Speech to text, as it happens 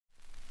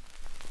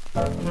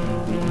Boogie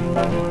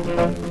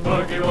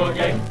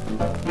woogie,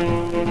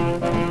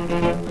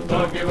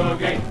 boogie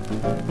woogie,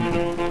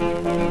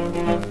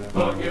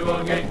 boogie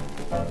woogie,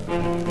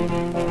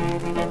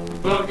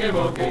 boogie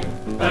woogie.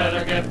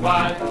 Better get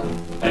wise,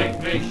 take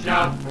 3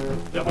 shots.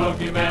 The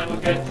boogeyman will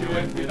get you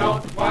if you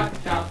don't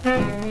watch out.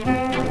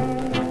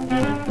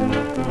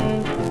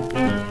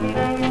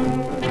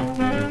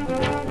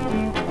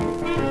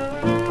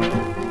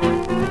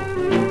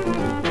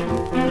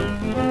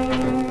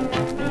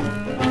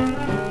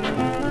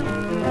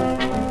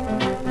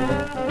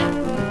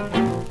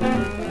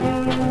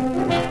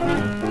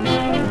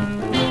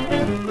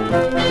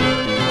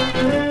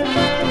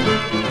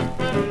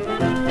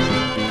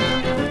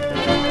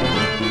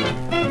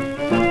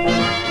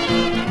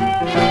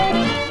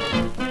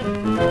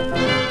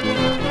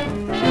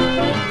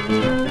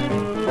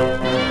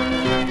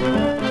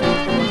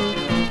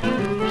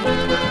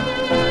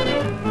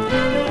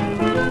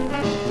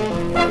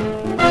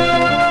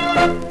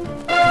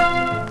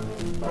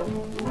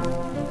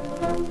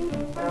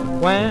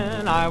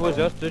 When I was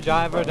just a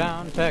jiver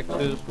down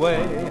Texas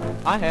way,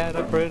 I had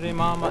a pretty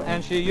mama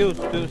and she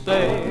used to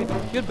say,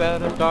 you'd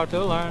better start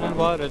to learning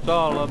what it's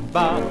all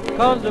about,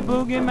 'cause the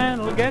boogeyman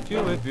will get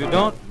you if you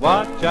don't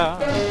watch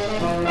out.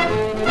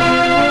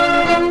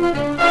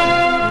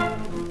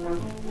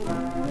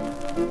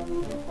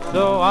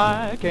 So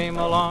I came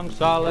along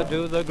solid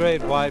to the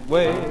Great White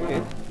Way,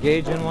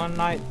 gauging one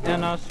night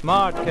in a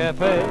smart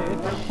cafe,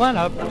 when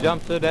up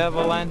jumps the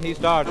devil and he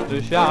starts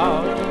to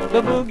shout,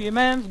 the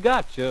boogeyman's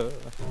got you,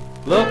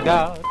 look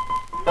out.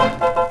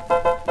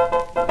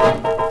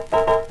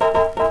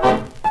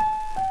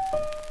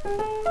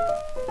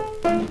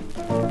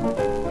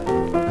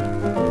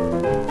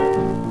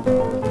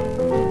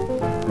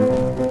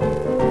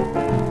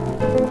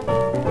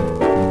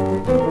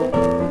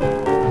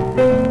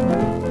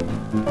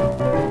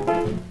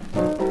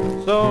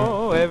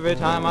 So every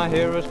time I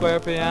hear a square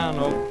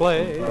piano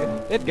play,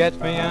 it gets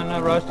me in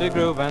a rusty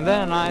groove, and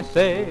then I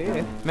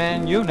say,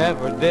 man, you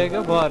never dig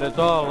what it's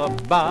all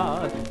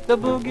about. The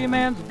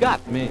boogeyman's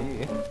got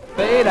me.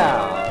 Fade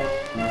out.